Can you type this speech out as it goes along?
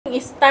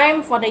It's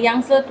time for the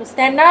youngster to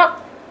stand up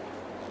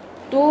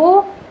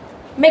to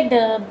make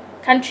the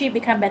country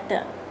become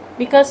better,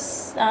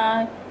 because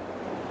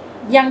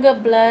younger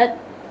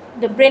blood,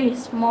 the brain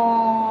is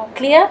more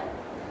clear.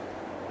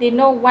 They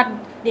know what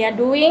they are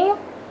doing,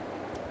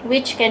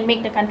 which can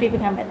make the country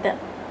become better.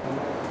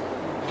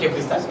 Okay,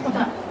 please start.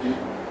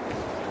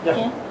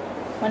 Okay.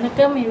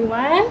 Welcome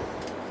everyone.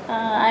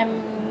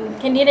 I'm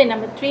candidate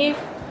number 3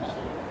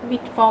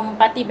 from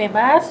Parti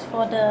Bebas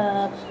for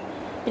the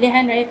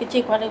Pilihan Raya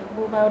Kecil Kuala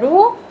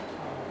Baru.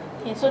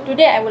 Okay, so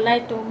today I would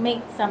like to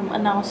make some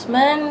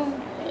announcement.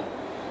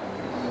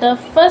 The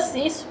first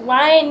is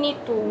why I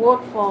need to vote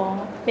for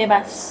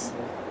Bebas.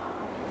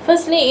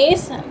 Firstly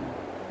is,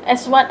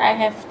 as what I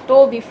have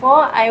told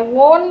before, I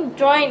won't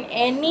join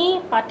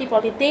any party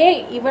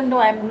politics even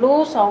though I'm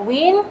lose or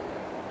win.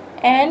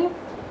 And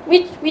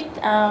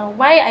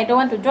why I don't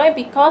want to join,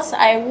 because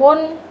I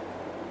won't,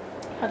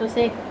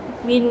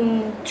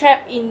 been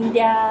trapped in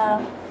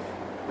their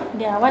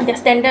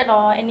standard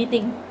or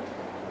anything.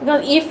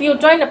 Because if you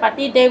join the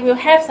party, they will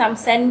have some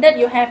standard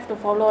you have to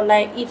follow.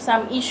 Like if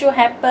some issue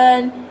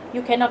happen,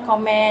 you cannot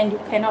comment,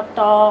 you cannot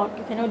talk,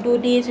 you cannot do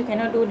this, you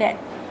cannot do that.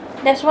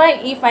 That's why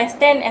if I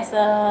stand as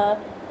a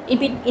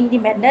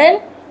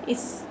independent,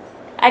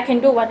 I can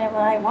do whatever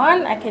I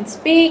want. I can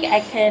speak,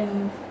 I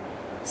can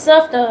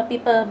serve the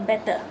people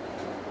better.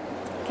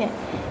 Okay,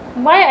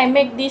 why I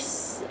make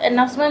this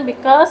announcement?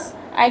 Because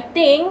I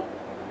think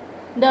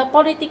the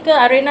political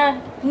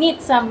arena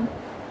needs some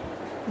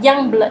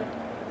young blood,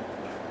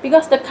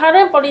 because the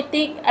current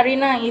political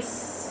arena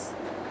is,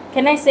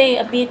 can I say,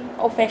 a bit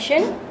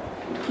old-fashioned.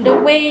 The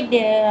way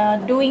they are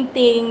doing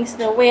things,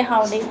 the way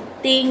how they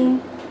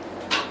think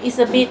is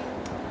a bit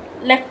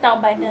left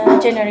out by the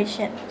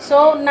generation.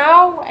 So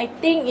now I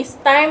think it's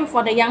time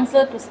for the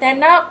youngster to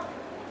stand up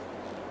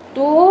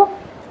to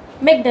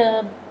make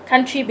the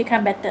country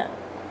become better,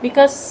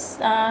 because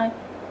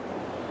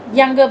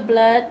younger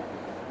blood,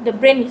 the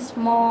brain is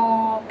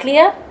more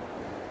clear.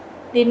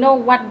 They know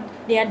what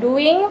they are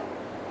doing,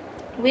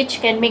 which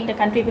can make the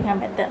country become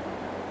better.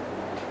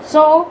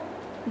 So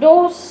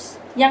those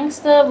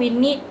youngsters we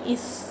need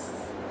is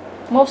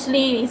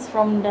mostly is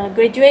from the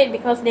graduate,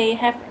 because they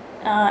have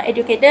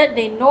educated,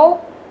 they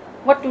know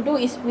what to do,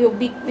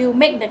 will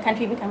make the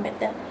country become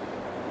better.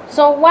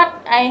 So what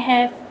I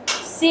have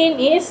seen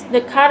is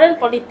the current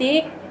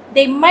politics,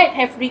 they might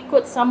have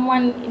recruited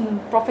someone in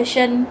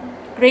profession,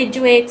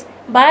 graduates,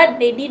 but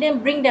they didn't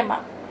bring them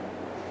up.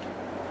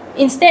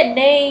 Instead,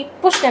 they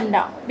push them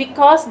down,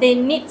 because they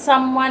need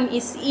someone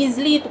is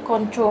easily to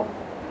control.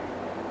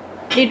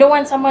 They don't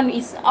want someone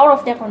is out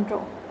of their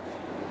control,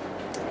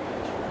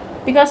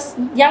 because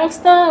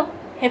youngsters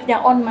have their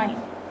own mind,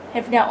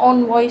 have their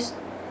own voice,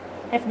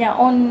 have their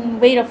own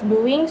way of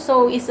doing,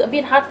 so it's a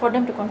bit hard for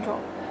them to control.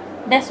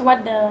 That's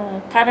what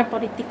the current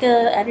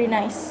political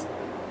arena is.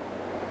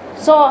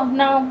 So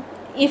now,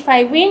 if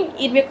I win,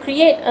 it will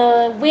create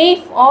a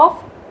wave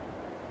of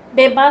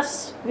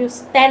Bebas will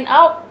stand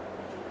out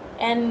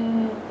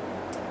and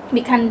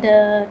become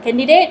the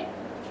candidate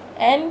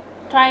and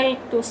try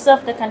to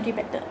serve the country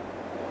better.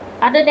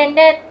 Other than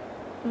that,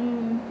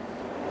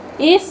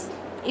 if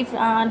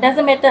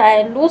doesn't matter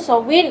I lose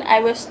or win, I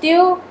will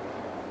still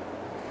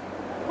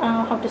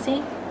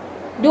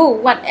do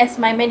what as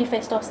my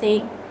manifesto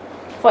saying.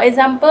 For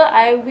example,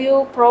 I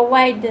will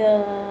provide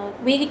the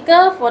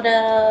vehicle for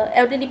the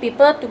elderly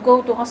people to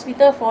go to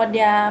hospital for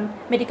their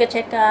medical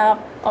checkup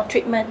or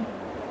treatment.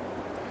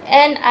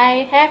 And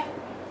I have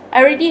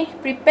already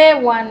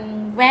prepared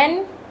one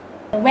van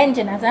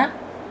jenazah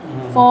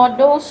for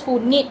those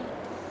who need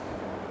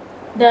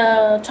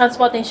the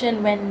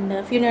transportation when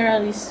the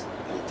funeral is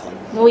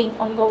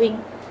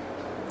ongoing.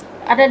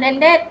 Other than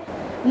that,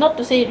 not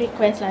to say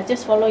request lah,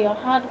 just follow your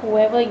heart.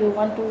 Whoever you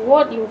want to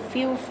vote, you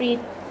feel free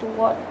to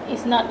vote.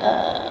 It's not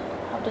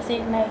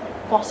like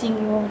forcing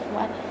you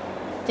what.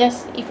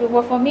 Just if you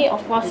vote for me, of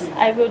course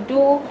I will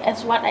do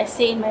as what I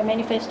say in my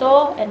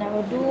manifesto, and I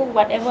will do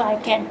whatever I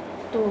can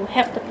to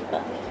help the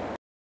people.